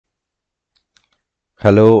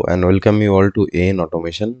Hello and welcome you all to AN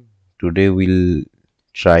Automation. Today we'll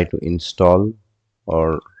try to install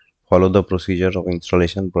or follow the procedure of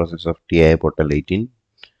installation process of TIA Portal 18.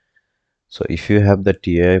 So if you have the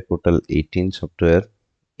TIA Portal 18 software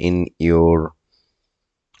in your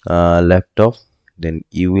laptop, then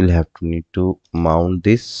you will have to need to mount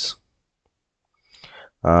this.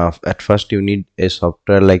 At first you need a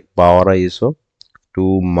software like Power ISO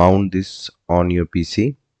to mount this on your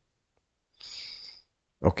PC.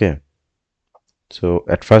 Okay. So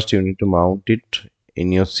at first you need to mount it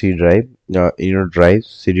in your C drive,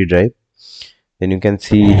 CD drive. Then you can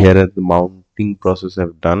see here at the mounting process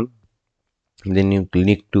I've done. Then you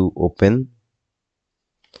click to open,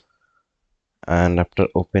 and after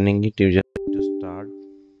opening it, you just need to start.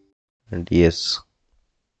 And yes,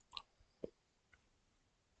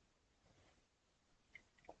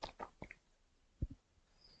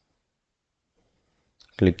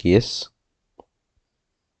 click yes.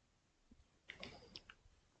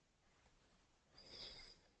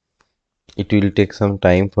 It will take some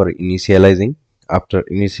time for initializing. After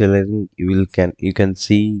initializing, you can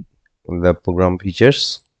see the program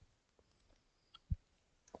features.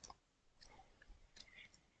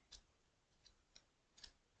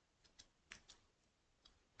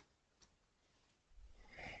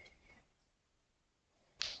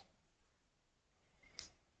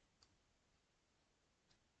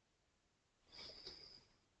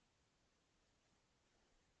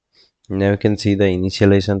 Now you can see the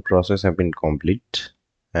initialization process have been complete,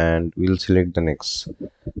 and we'll select the next.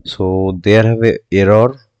 So there have a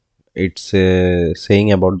error. It's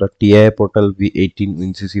saying about the TI portal V18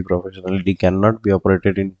 WinCC professionality cannot be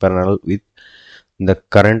operated in parallel with the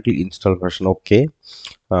currently installed version. Okay,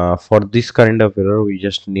 for this kind of error, we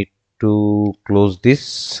just need to close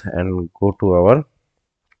this and go to our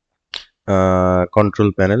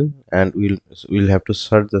control panel, and we'll have to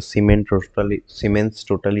search the Siemens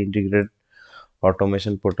totally integrated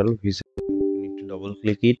automation portal. We need to double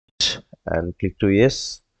click it and click to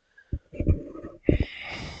yes.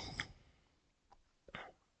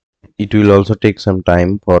 It will also take some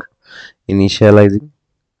time for initializing.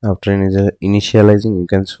 After initializing, you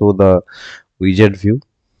can show the widget view.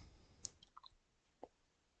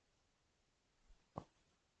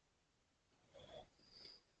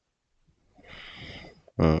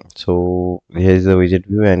 So here is the widget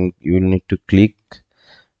view, and you will need to click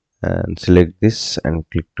and select this and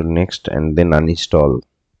click to next and then uninstall.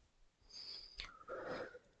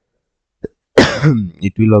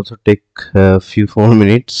 It will also take a few more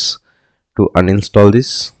minutes to uninstall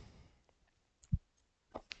this.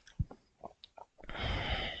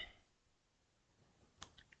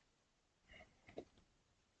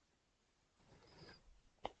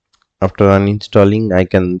 After uninstalling, I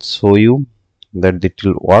can show you that it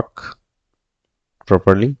will work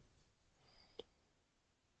properly.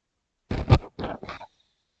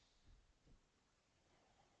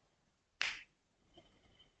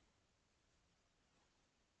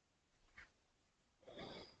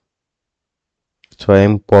 So I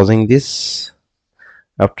am pausing this.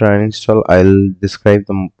 After uninstall, I'll describe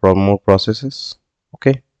the more processes.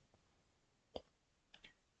 Okay.